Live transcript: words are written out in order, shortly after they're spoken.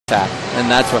attack, and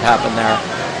that's what happened there.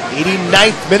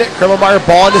 89th minute, Kremmemeyer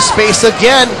ball into space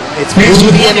again. It's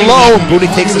Booney and Low. Booney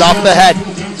takes it off the head.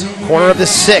 Corner of the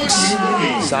 6.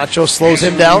 Sancho slows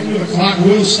him down.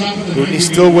 Booney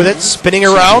still with it, spinning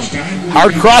around.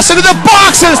 Hard cross into the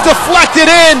box, and it's deflected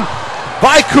in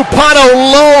by Kupono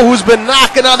Low, who's been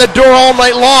knocking on the door all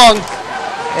night long.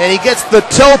 And he gets the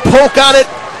toe poke on it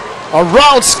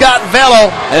around Scott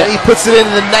Vallow, and he puts it in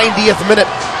the 90th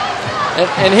minute.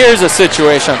 And here's a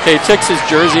situation, okay, he takes his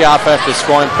jersey off after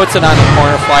scoring, puts it on the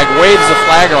corner flag, waves the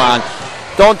flag around.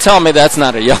 Don't tell me that's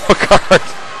not a yellow card.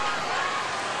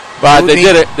 But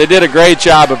they did a great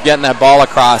job of getting that ball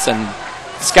across, and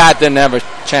Scott didn't have a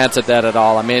chance at that at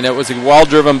all. I mean, it was a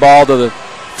well-driven ball to the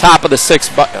top of the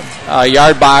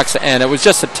 6-yard box, and it was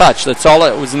just a touch. That's all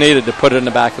it was needed to put it in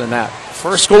the back of the net.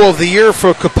 First goal of the year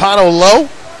for Kupono Low.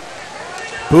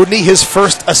 Booney, his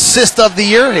first assist of the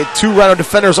year. He had 2 Rhino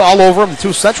defenders all over him.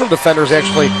 2 Central defenders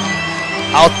actually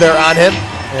out there on him.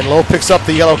 And Low picks up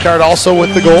the yellow card also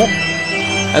with the goal.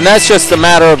 And that's just a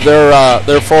matter of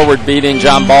their forward beating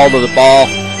John Ball to the ball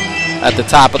at the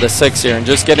top of the 6 here and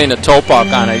just getting a toe puck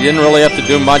on it. He didn't really have to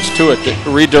do much to it to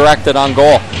redirect it on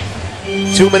goal.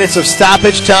 2 minutes of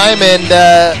stoppage time, and